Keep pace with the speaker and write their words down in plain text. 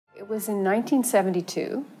It was in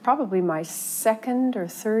 1972, probably my second or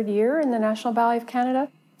third year in the National Ballet of Canada,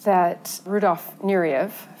 that Rudolf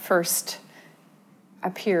Nureyev first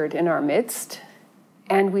appeared in our midst,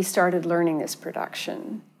 and we started learning this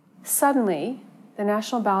production. Suddenly, the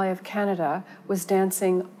National Ballet of Canada was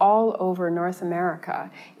dancing all over North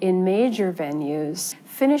America in major venues,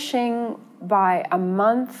 finishing by a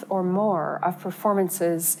month or more of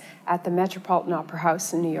performances at the Metropolitan Opera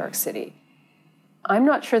House in New York City. I'm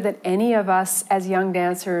not sure that any of us as young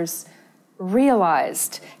dancers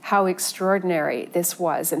realized how extraordinary this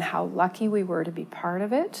was and how lucky we were to be part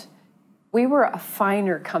of it. We were a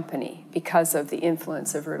finer company because of the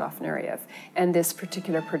influence of Rudolf Nureyev and this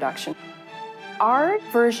particular production. Our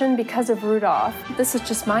version, because of Rudolf, this is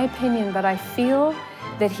just my opinion, but I feel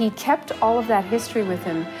that he kept all of that history with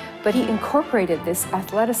him, but he incorporated this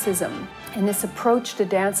athleticism and this approach to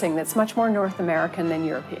dancing that's much more North American than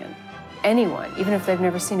European. Anyone, even if they've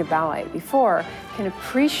never seen a ballet before, can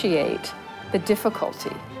appreciate the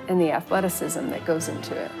difficulty and the athleticism that goes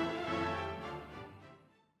into it.